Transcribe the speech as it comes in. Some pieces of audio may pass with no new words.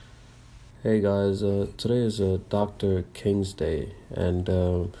Hey guys, today is Dr. King's Day,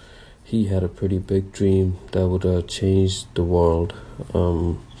 and he had a pretty big dream that would change the world.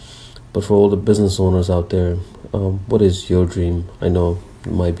 Um, but for all the business owners out there, what is your dream? I know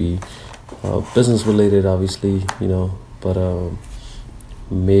it might be business related, obviously, but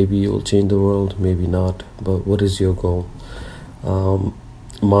maybe it will change the world, maybe not. But what is your goal? Um,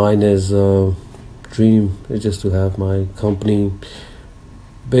 Mine is dream is just to have my company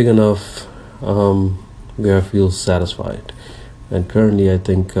big enough where I feel satisfied. And currently, I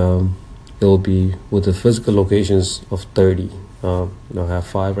think it'll be with the physical locations of 30. I have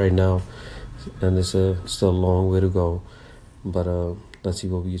five right now, and it's still a long way to go. But let's see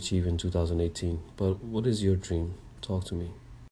what we achieve in 2018. But what is your dream? Talk to me.